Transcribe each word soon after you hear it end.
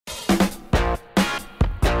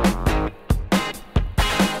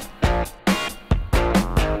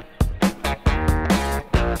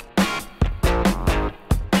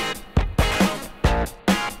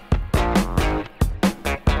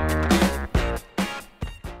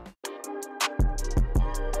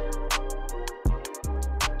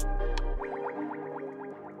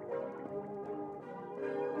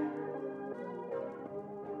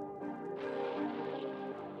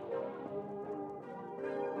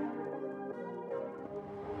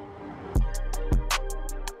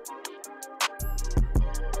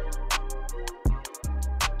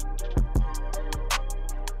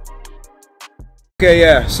Okay,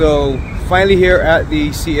 yeah, so finally here at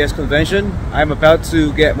the CES convention. I'm about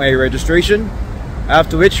to get my registration,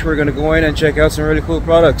 after which we're going to go in and check out some really cool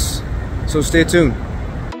products. So stay tuned.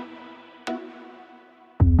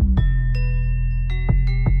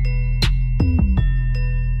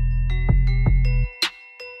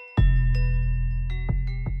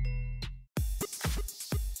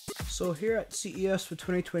 So here at CES for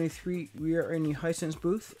 2023, we are in the Hisense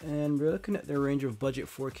booth and we're looking at their range of budget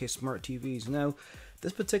 4K smart TVs. Now,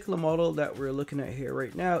 this particular model that we're looking at here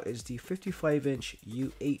right now is the 55-inch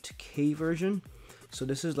U8K version. So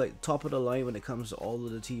this is like top of the line when it comes to all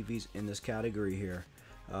of the TVs in this category here,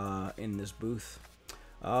 in this booth.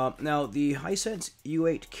 Now, the Hisense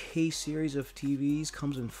U8K series of TVs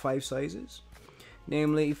comes in 5 sizes,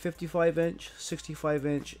 namely 55-inch,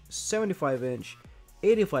 65-inch, 75-inch,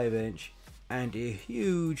 85-inch, and a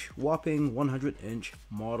huge whopping 100-inch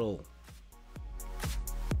model.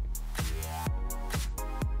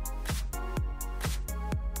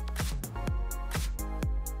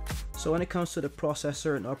 So when it comes to the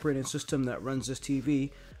processor and operating system that runs this TV,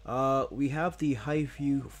 we have the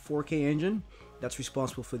Hiview 4K engine that's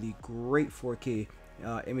responsible for the great 4K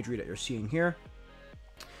imagery that you're seeing here.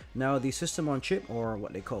 Now, the system on chip, or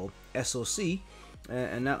what they call SoC,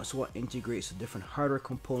 and that's what integrates the different hardware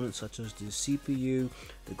components such as the CPU,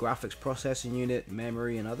 the graphics processing unit,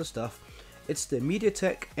 memory, and other stuff. It's the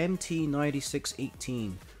MediaTek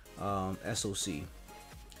MT9618 SoC.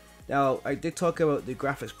 Now, I did talk about the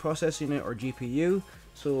graphics processing unit, or GPU.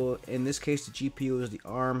 So in this case, the GPU is the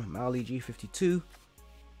ARM Mali G52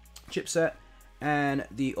 chipset, and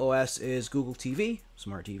the OS is Google TV,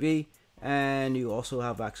 Smart TV, and you also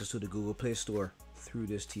have access to the Google Play Store through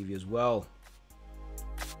this TV as well.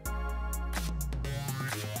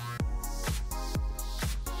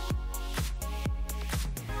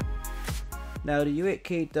 Now, the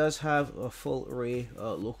U8K does have a full array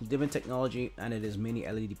local dimming technology, and it is mini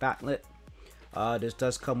LED backlit. This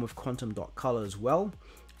does come with quantum dot color as well.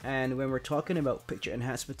 And when we're talking about picture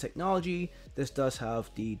enhancement technology, this does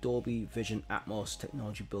have the Dolby Vision Atmos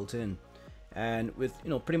technology built in. And with,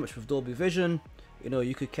 pretty much with Dolby Vision,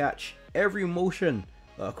 you could catch every motion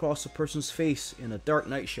across a person's face in a dark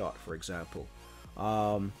night shot, for example.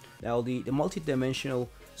 Now, the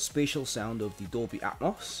multi-dimensional spatial sound of the Dolby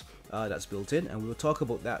Atmos, that's built in, and we'll talk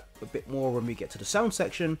about that a bit more when we get to the sound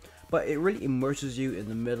section, but it really immerses you in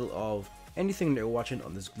the middle of anything that you're watching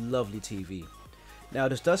on this lovely TV. Now,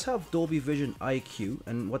 this does have Dolby Vision IQ,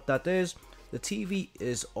 and what that is, the TV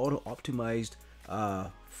is auto-optimized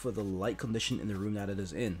for the light condition in the room that it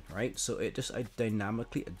is in, right? So it just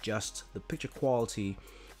dynamically adjusts the picture quality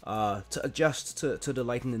to adjust to the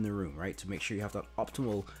lighting in the room, right? To make sure you have that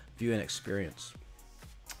optimal viewing experience.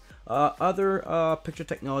 Other picture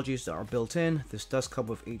technologies that are built in, this does come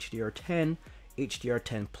with HDR10,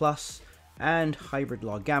 HDR10 Plus, and hybrid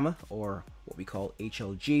log gamma, or what we call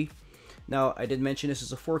HLG. Now, I did mention this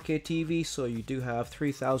is a 4K TV, so you do have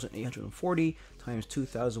 3840 times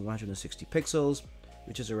 2160 pixels,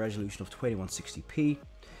 which is a resolution of 2160p.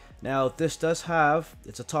 Now, this does have,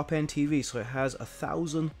 it's a top-end TV, so it has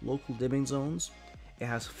 1,000 local dimming zones. It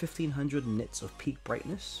has 1500 nits of peak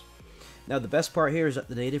brightness. Now, the best part here is that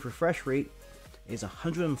the native refresh rate is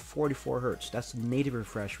 144 Hertz. That's the native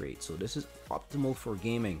refresh rate, so this is optimal for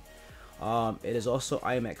gaming. It is also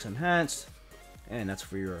IMAX enhanced, and that's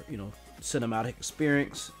for your cinematic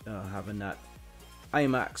experience, having that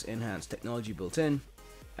IMAX enhanced technology built in.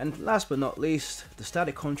 And last but not least, the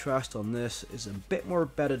static contrast on this is a bit more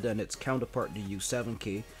better than its counterpart, the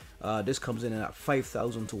U7K. This comes in at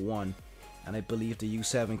 5,000 to 1, and I believe the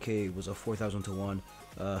U7K was a 4,000 to 1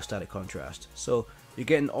 static contrast. So you're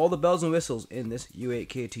getting all the bells and whistles in this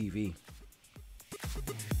U8K TV.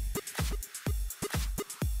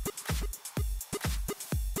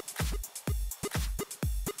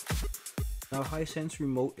 Now, Hisense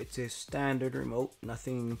remote, it's a standard remote,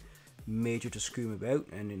 nothing major to scream about,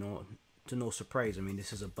 and to no surprise, I mean,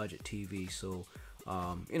 this is a budget TV, so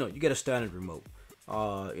you get a standard remote.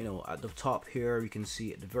 At the top here, you can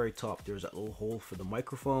see at the very top there's that little hole for the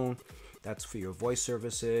microphone. That's for your voice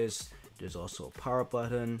services. There's also a power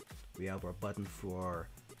button. We have our button for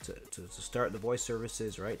to start the voice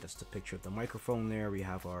services, right? That's the picture of the microphone there. We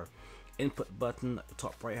have our input button at the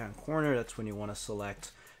top right hand corner. That's when you want to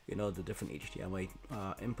select the different HDMI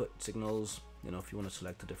input signals. If you want to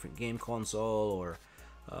select a different game console or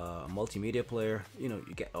multimedia player, you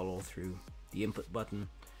get all through the input button.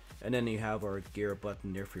 And then you have our gear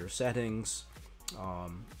button there for your settings,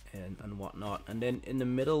 and whatnot. And then in the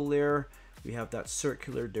middle there, we have that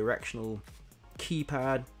circular directional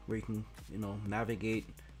keypad where you can navigate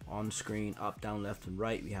on screen, up, down, left, and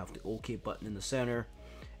right. We have the OK button in the center,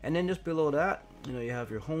 and then just below that, you know, you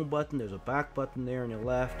have your home button. There's a back button there on your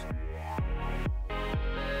left,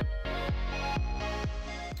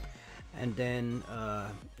 and then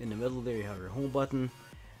in the middle there you have your home button,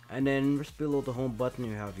 and then just below the home button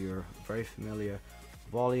you have your very familiar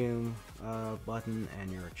volume button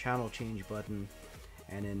and your channel change button,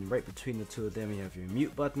 and then right between the two of them you have your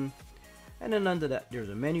mute button, and then under that there's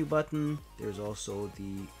a menu button. There's also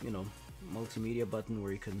the, you know, multimedia button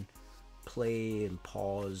where you can play and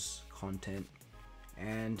pause content,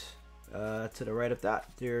 and to the right of that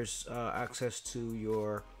there's access to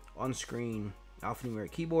your on-screen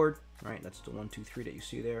alphanumeric keyboard, right? That's the 1, 2, 3 that you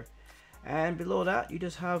see there. And below that you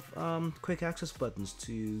just have quick access buttons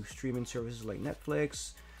to streaming services like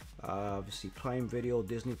Netflix, obviously Prime Video,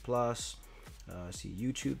 Disney Plus, see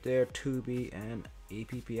YouTube there, Tubi, and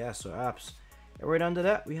apps or apps. And right under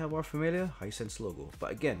that we have our familiar Hisense logo.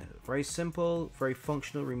 But again, very simple, very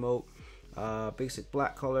functional remote, basic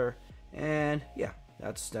black color, and yeah,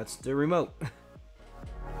 that's the remote.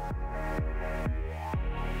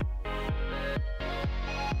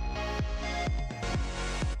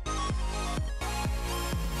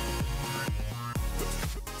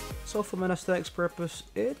 So from an aesthetics purpose,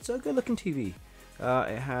 it's a good looking TV.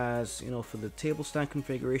 It has, you know, for the table stand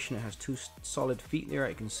configuration, it has two solid feet there,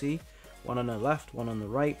 I can see. One on the left, one on the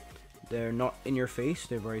right. They're not in your face,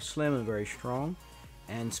 they're very slim and very strong.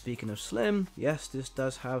 And speaking of slim, yes, this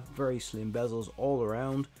does have very slim bezels all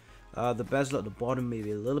around. The bezel at the bottom may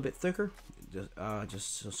be a little bit thicker,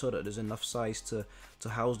 just so that there's enough size to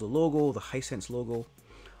house the logo, the Hisense logo.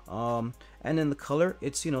 And then the color,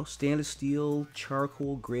 it's, you know, stainless steel,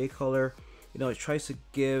 charcoal gray color. You know, it tries to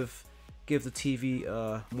give the TV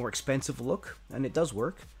a more expensive look, and it does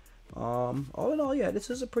work. All in all, yeah, this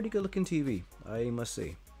is a pretty good looking TV, I must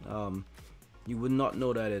say. You would not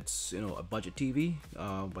know that it's, you know, a budget TV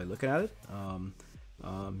by looking at it.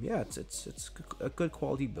 Yeah, it's a good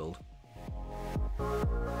quality build.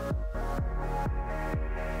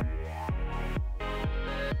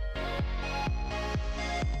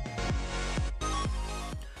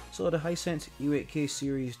 So the Hisense U8K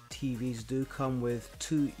series TVs do come with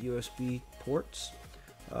two USB ports,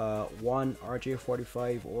 one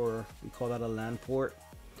RJ45, or we call that a LAN port.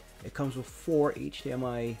 It comes with 4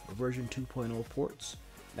 HDMI version 2.0 ports.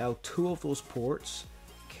 Now 2 of those ports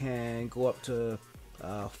can go up to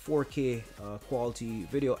 4K quality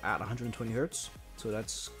video at 120 Hz, so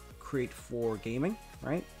that's great for gaming,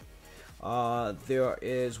 right? There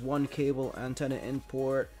is one cable antenna in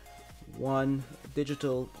port, one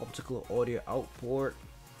digital optical audio out port.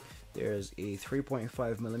 There's a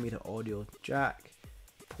 3.5mm audio jack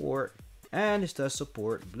port, and it does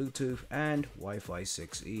support Bluetooth and Wi-Fi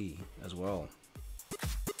 6E as well.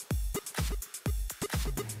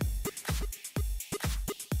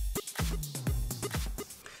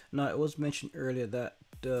 Now, it was mentioned earlier that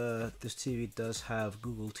this TV does have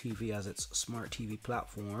Google TV as its smart TV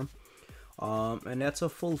platform. And that's a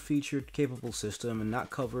full-featured capable system, and that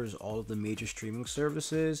covers all of the major streaming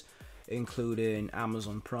services, including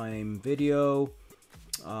Amazon Prime Video,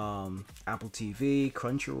 Apple TV,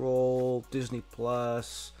 Crunchyroll, Disney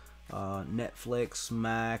Plus, Netflix,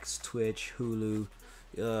 Max, Twitch, Hulu,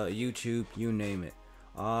 YouTube, you name it.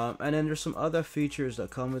 And then there's some other features that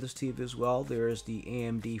come with this TV as well. There's the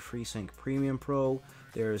AMD FreeSync Premium Pro.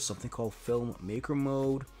 There's something called Film Maker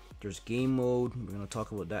Mode. There's game mode. We're going to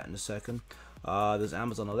talk about that in a second. There's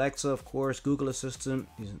Amazon Alexa, of course, Google Assistant,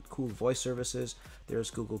 these cool voice services.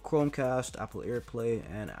 There's Google Chromecast, Apple AirPlay,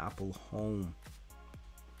 and Apple Home.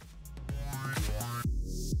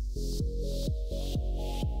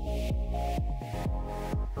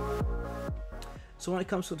 So when it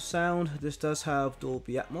comes to the sound, this does have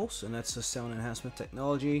Dolby Atmos, and that's a sound enhancement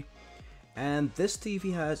technology. And this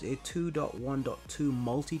TV has a 2.1.2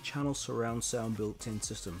 multi-channel surround sound built-in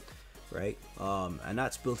system, right? And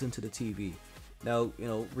that's built into the TV. Now, you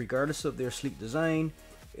know, regardless of their sleek design,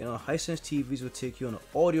 you know, Hisense TVs will take you on an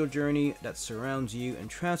audio journey that surrounds you and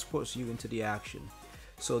transports you into the action.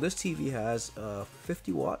 So this TV has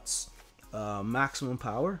 50 watts maximum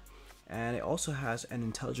power, and it also has an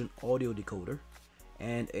intelligent audio decoder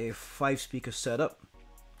and a 5-speaker setup.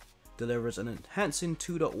 Delivers an enhancing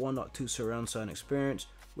 2.1.2 surround sound experience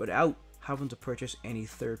without having to purchase any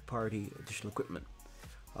third-party additional equipment.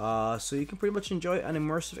 So you can pretty much enjoy an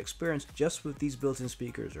immersive experience just with these built-in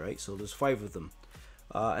speakers, right? So there's 5 of them,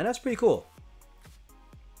 and that's pretty cool.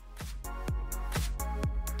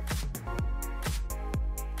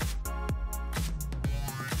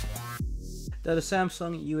 Now, the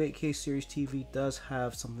Samsung U8K series TV does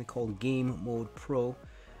have something called Game Mode Pro,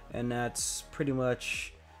 and that's pretty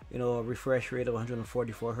much a refresh rate of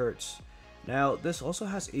 144 hertz. Now this also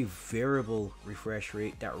has a variable refresh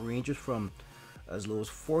rate that ranges from as low as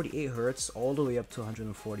 48 hertz all the way up to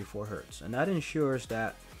 144 hertz, and that ensures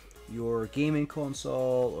that your gaming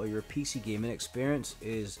console or your PC gaming experience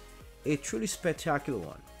is a truly spectacular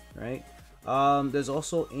one, right? There's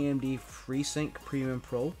also AMD FreeSync Premium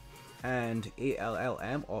Pro and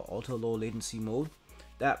ALLM, or ultra low latency mode,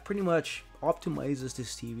 that pretty much optimizes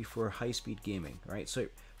this TV for high speed gaming, right? So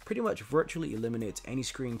it pretty much virtually eliminates any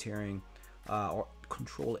screen tearing or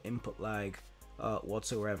control input lag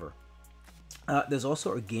whatsoever. There's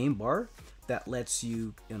also a game bar that lets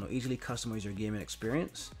you, easily customize your gaming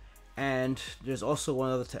experience. And there's also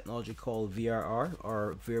one other technology called VRR,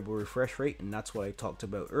 or variable refresh rate, and that's what I talked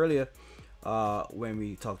about earlier when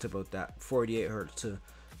we talked about that 48 hertz to,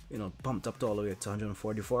 bumped up to all the way to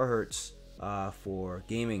 144 hertz for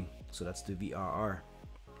gaming. So that's the VRR.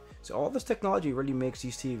 So all this technology really makes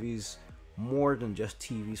these TVs more than just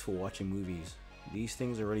TVs for watching movies. These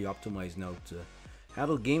things are really optimized now to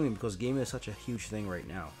handle gaming, because gaming is such a huge thing right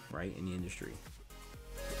now, right, in the industry.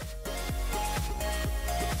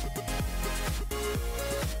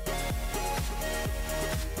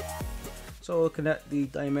 So looking at the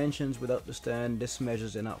dimensions without the stand, this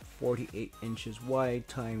measures in at 48 inches wide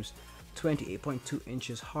times 28.2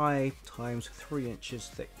 inches high times 3 inches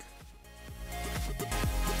thick.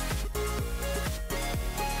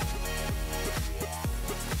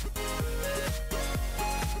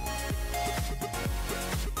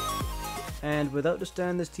 And without the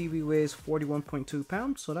stand, this TV weighs 41.2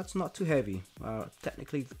 pounds, so that's not too heavy.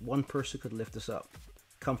 Technically, one person could lift this up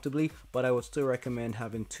comfortably, but I would still recommend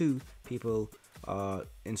having 2 people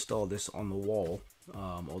install this on the wall,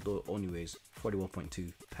 although it only weighs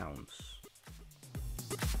 41.2 pounds.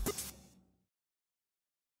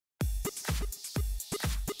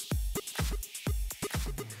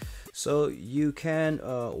 So you can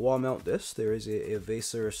wall mount this. There is a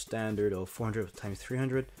Vaser standard of 400 x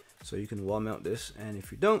 300. So you can wall mount this, and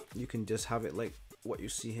if you don't, you can just have it like what you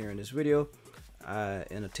see here in this video,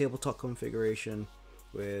 in a tabletop configuration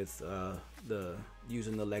with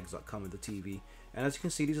using the legs that come with the TV. And as you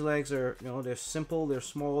can see, these legs are, they're simple, they're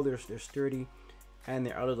small, they're sturdy, and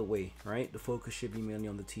they're out of the way, right? The focus should be mainly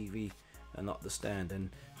on the TV and not the stand,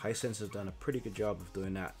 and Hisense has done a pretty good job of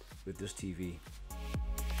doing that with this TV.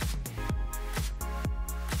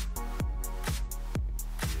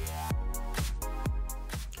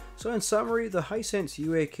 So in summary, the Hisense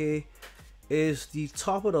U8K is the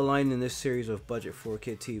top of the line in this series of budget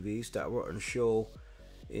 4K TVs that were on show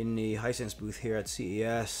in the Hisense booth here at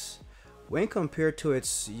CES when compared to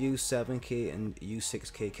its U7K and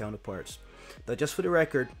U6K counterparts. Now just for the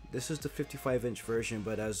record, this is the 55-inch version,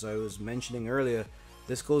 but as I was mentioning earlier,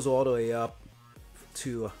 this goes all the way up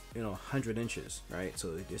to 100 inches, right?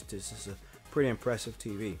 So this is a pretty impressive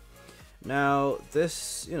TV. Now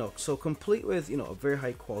this, so complete with, a very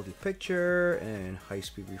high quality picture and high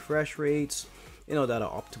speed refresh rates, that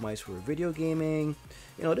are optimized for video gaming.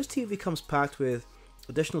 This TV comes packed with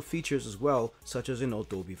additional features as well, such as,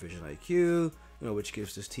 Dolby Vision IQ, which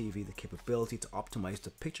gives this TV the capability to optimize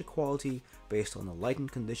the picture quality based on the lighting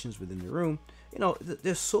conditions within the room.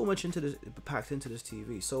 There's so much packed into this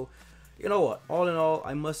TV. So, what, all in all,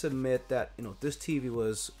 I must admit that this TV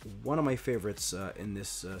was one of my favorites in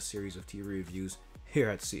this series of TV reviews here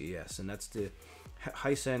at CES, and that's the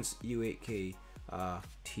Hisense U8K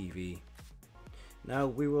TV. Now,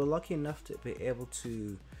 we were lucky enough to be able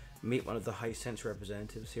to meet one of the Hisense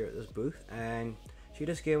representatives here at this booth, and she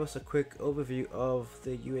just gave us a quick overview of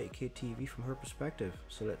the U8K TV from her perspective.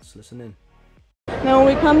 So let's listen in. Now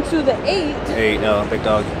when we come to the 8, no, big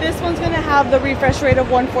dog. This one's going to have the refresh rate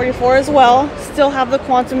of 144 as well. Still have the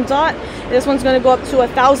quantum dot. This one's going to go up to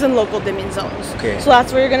 1,000 local dimming zones. Okay. So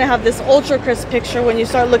that's where you're going to have this ultra crisp picture when you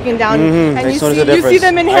start looking down, and you see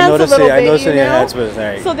them enhance a little bit. I noticed the enhancement.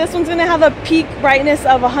 Right. So this one's going to have a peak brightness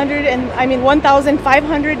of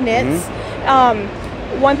 1,500 nits.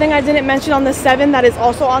 One thing I didn't mention on the 7 that is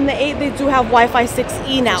also on the 8, they do have Wi-Fi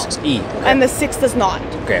 6E now. 6E. Okay. And the 6 does not.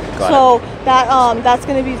 Okay, got so that's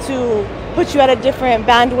going to be to put you at a different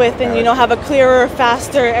bandwidth and have a clearer,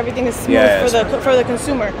 faster, everything is smooth for the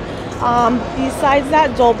consumer. Besides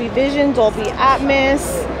that, Dolby Vision, Dolby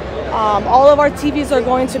Atmos, all of our TVs are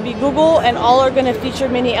going to be Google, and all are going to feature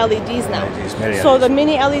mini LEDs now. So the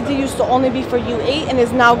mini LED used to only be for U8 and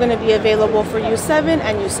is now going to be available for U7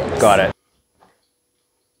 and U6. Got it.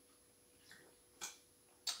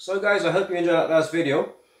 So guys, I hope you enjoyed that last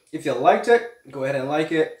video. If you liked it, go ahead and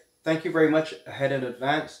like it. Thank you very much ahead in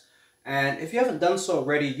advance. And if you haven't done so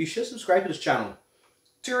already, you should subscribe to this channel.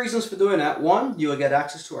 Two reasons for doing that. One, you will get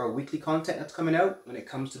access to our weekly content that's coming out when it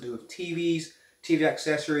comes to do with TVs, TV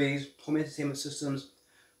accessories, home entertainment systems,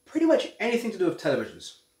 pretty much anything to do with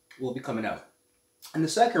televisions will be coming out. And the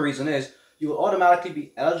second reason is you will automatically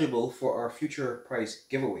be eligible for our future prize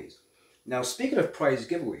giveaways. Now, speaking of prize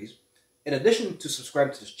giveaways, in addition to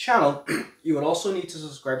subscribing to this channel, you would also need to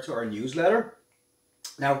subscribe to our newsletter.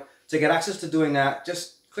 Now, to get access to doing that,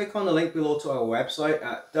 just click on the link below to our website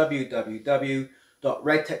at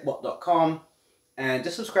www.redtechbot.com and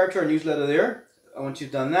just subscribe to our newsletter there. And once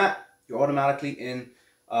you've done that, you're automatically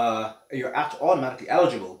automatically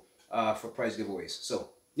eligible for prize giveaways.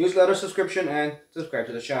 So, newsletter subscription and subscribe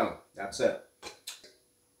to the channel. That's it.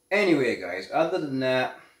 Anyway, guys, other than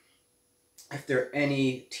that, if there are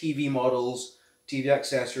any TV models, TV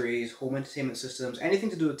accessories, home entertainment systems, anything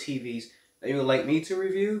to do with TVs that you would like me to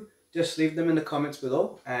review, just leave them in the comments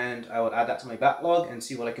below and I will add that to my backlog and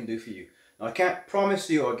see what I can do for you. Now, I can't promise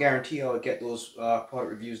you or guarantee I'll get those product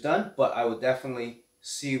reviews done, but I will definitely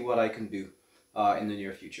see what I can do in the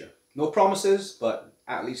near future. No promises, but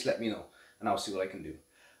at least let me know and I'll see what I can do.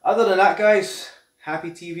 Other than that, guys,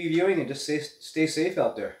 happy TV viewing and just stay safe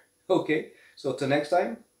out there. Okay, so till next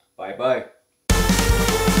time, bye-bye.